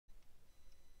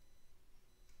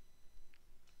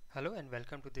Hello and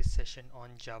welcome to this session on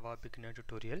Java beginner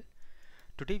tutorial.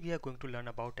 Today we are going to learn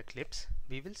about Eclipse.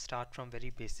 We will start from very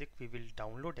basic. We will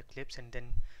download Eclipse and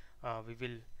then we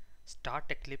will start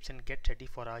Eclipse and get ready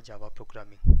for our Java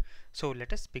programming. So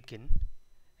let us begin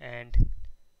and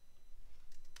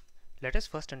let us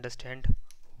first understand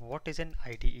what is an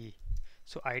IDE.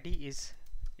 So IDE is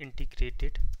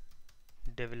Integrated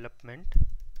Development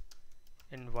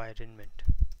Environment.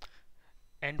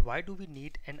 And why do we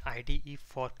need an IDE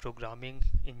for programming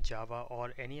in Java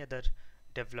or any other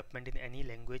development in any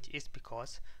language is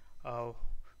because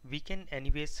we can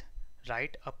anyways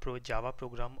write a Java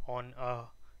program on a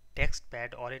text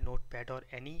pad or a notepad or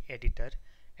any editor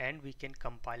and we can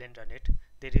compile and run it.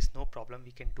 There is no problem,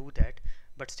 we can do that,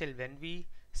 but still when we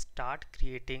start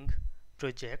creating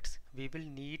projects we will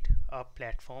need a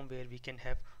platform where we can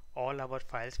have all our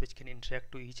files which can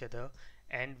interact to each other,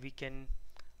 and we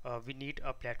need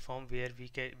a platform where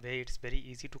it's very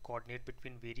easy to coordinate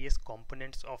between various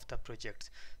components of the projects.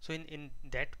 So in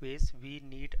that ways we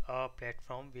need a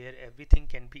platform where everything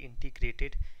can be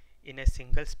integrated in a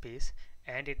single space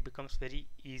and it becomes very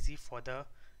easy for the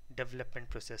development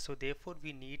process. So therefore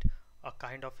we need a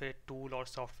kind of a tool or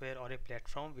software or a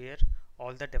platform where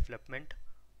all the development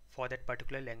for that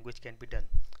particular language can be done.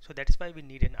 So that is why we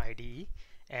need an IDE,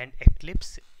 and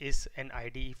Eclipse is an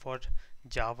IDE for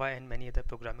Java and many other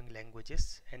programming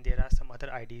languages, and there are some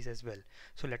other IDEs as well.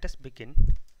 So let us begin,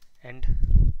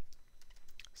 and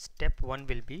step 1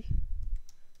 will be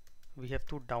we have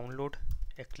to download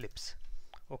Eclipse.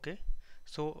 Okay,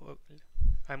 so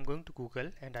I'm going to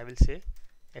Google and I will say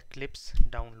Eclipse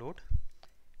download,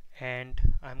 and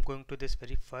I'm going to this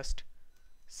very first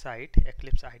site,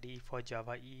 Eclipse IDE for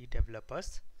Java EE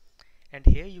developers, and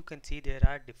here you can see there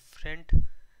are different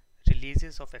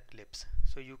releases of Eclipse.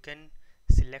 So you can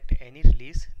select any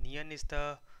release. Neon is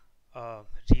the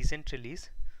recent release,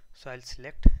 so I'll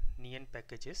select Neon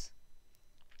packages,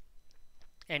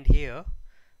 and here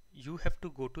you have to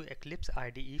go to Eclipse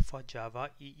IDE for Java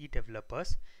EE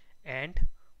developers, and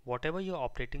whatever your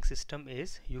operating system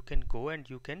is you can go and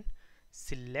you can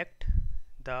select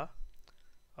the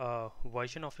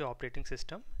version of your operating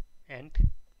system and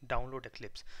download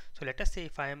Eclipse. So let us say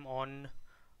if I am on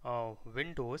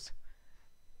Windows,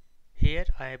 here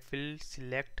I will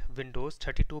select Windows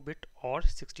 32-bit or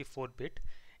 64-bit,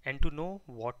 and to know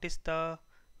what is the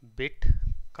bit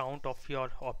count of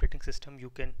your operating system you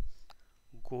can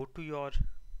go to your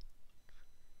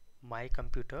My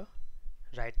Computer,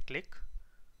 right click,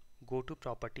 go to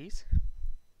properties,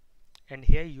 and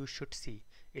here you should see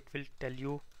it will tell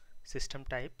you system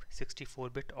type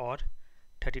 64-bit or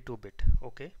 32-bit.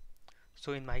 okay,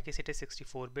 so in my case it is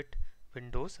 64-bit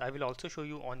Windows. I will also show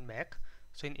you on Mac.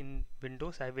 So in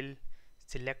Windows I will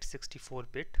select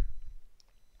 64-bit,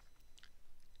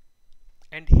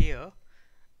 and here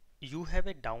you have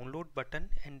a download button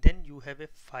and then you have a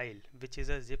file which is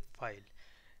a zip file.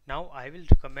 Now I will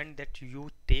recommend that you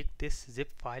take this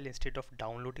zip file instead of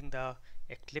downloading the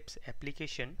Eclipse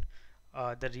application.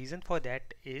 The reason for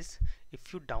that is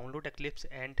if you download Eclipse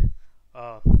and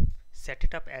set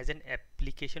it up as an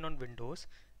application on Windows,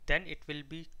 then it will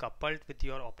be coupled with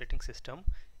your operating system.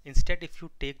 Instead, if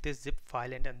you take this zip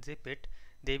file and unzip it,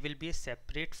 there will be a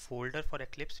separate folder for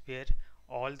Eclipse where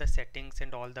all the settings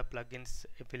and all the plugins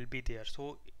will be there.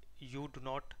 So you do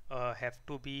not have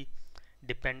to be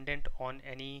dependent on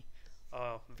any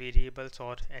variables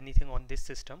or anything on this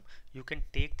system. You can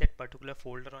take that particular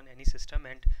folder on any system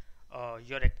and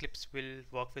your Eclipse will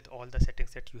work with all the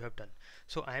settings that you have done.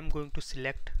 So I am going to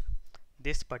select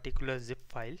this particular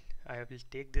zip file. I will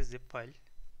take this zip file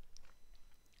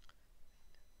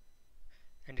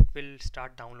and it will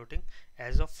start downloading.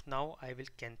 As of now I will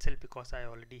cancel because I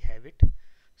already have it.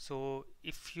 So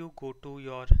if you go to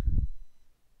your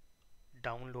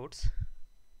downloads,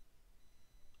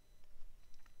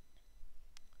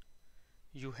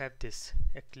 you have this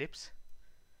Eclipse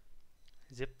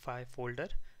zip file folder.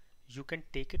 You can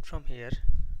take it from here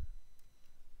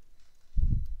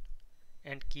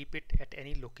and keep it at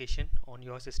any location on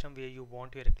your system where you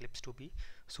want your Eclipse to be.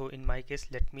 So in my case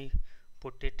let me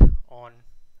put it on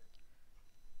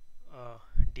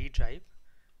D drive.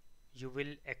 You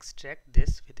will extract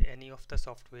this with any of the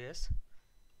softwares,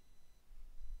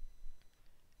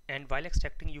 and while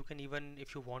extracting you can even,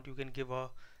 if you want, you can give a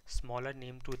smaller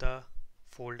name to the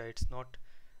folder. It's not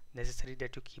necessary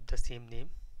that you keep the same name.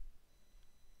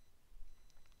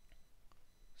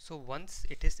 So once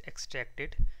it is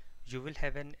extracted, you will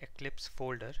have an Eclipse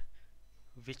folder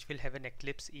which will have an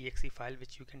Eclipse exe file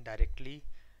which you can directly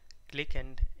click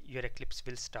and your Eclipse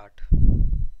will start.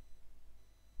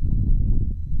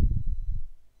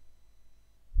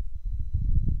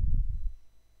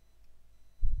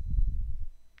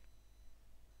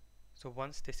 So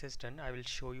once this is done, I will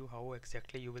show you how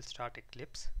exactly you will start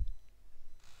Eclipse.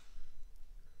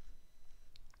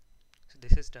 So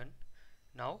this is done.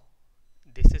 Now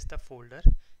this is the folder.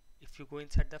 If you go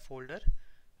inside the folder,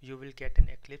 you will get an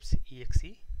Eclipse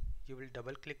exe. You will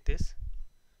double click this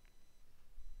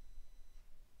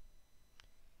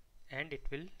and it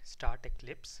will start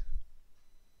Eclipse,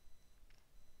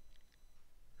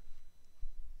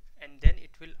 and then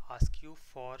it will ask you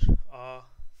for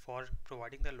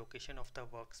providing the location of the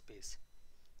workspace.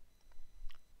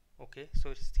 Okay,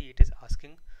 so see, it is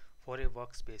asking for a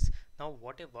workspace. Now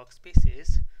what a workspace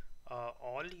is,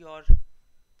 all your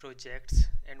projects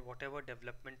and whatever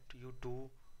development you do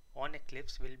on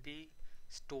Eclipse will be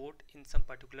stored in some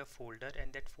particular folder,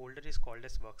 and that folder is called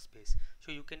as workspace.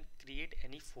 So you can create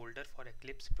any folder for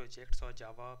Eclipse projects or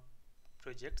Java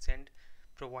projects and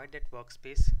provide that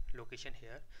workspace location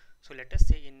here. So let us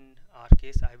say in our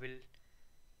case, I will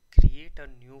create a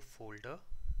new folder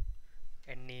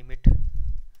and name it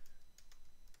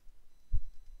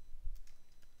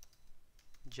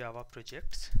Java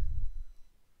projects.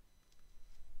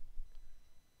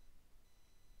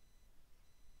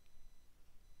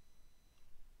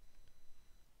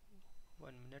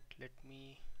 One minute, let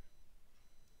me,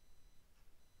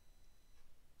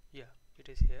 yeah, it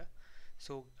is here.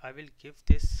 So I will give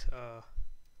this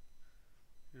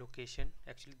location.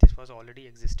 Actually this was already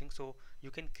existing, so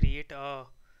you can create a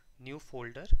new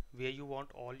folder where you want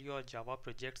all your Java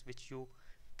projects which you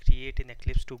create in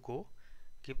Eclipse to go.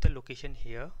 Give the location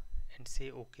here and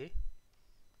say OK.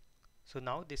 So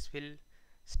now this will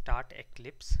start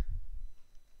Eclipse.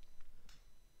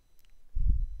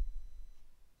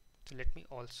 So let me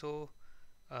also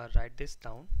write this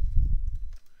down.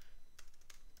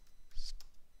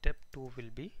 Step 2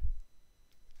 will be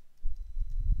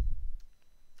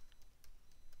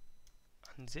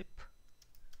unzip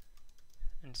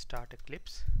and start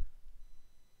Eclipse.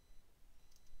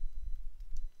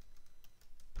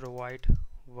 Provide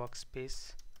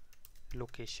workspace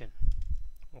location.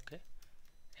 Okay,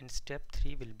 and step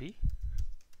 3 will be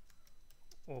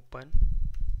open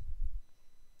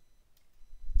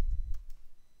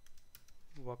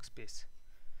workspace.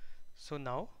 So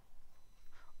now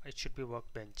it should be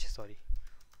workbench, sorry,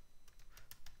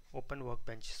 open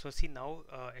workbench. So see, now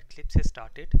Eclipse has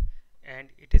started and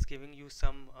it is giving you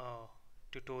some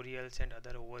tutorials and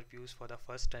other overviews for the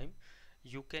first time.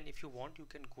 You can, if you want, you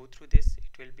can go through this.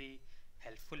 It will be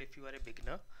helpful if you are a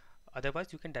beginner.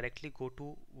 Otherwise you can directly go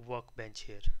to workbench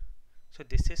here. So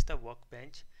this is the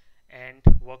workbench, and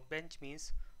workbench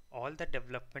means all the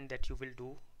development that you will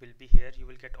do will be here. You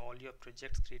will get all your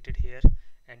projects created here,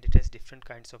 and it has different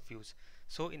kinds of views.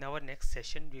 So in our next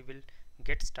session we will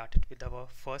get started with our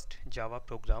first Java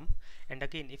program. And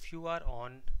again, if you are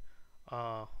on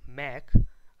Mac,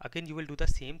 again you will do the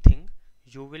same thing.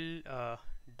 You will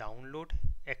download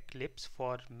Eclipse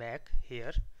for Mac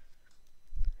here,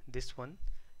 this one,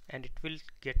 and it will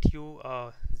get you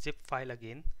a zip file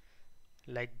again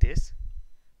like this.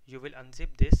 You will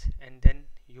unzip this and then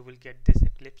you will get this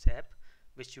Eclipse app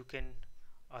which you can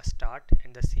start,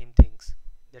 and the same things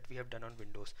that we have done on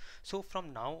Windows. So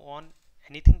from now on,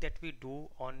 anything that we do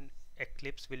on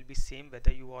Eclipse will be same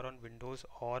whether you are on Windows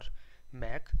or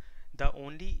Mac. The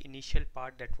only initial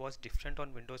part that was different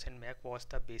on Windows and Mac was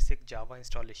the basic Java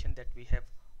installation that we have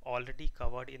already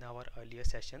covered in our earlier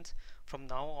sessions. From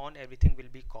now on everything will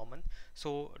be common,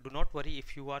 so do not worry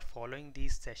if you are following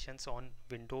these sessions on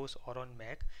Windows or on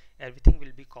Mac. Everything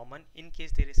will be common. In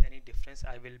case there is any difference,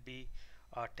 I will be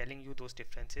telling you those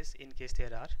differences in case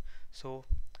there are. So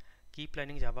keep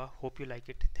learning Java. Hope you like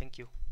it. Thank you.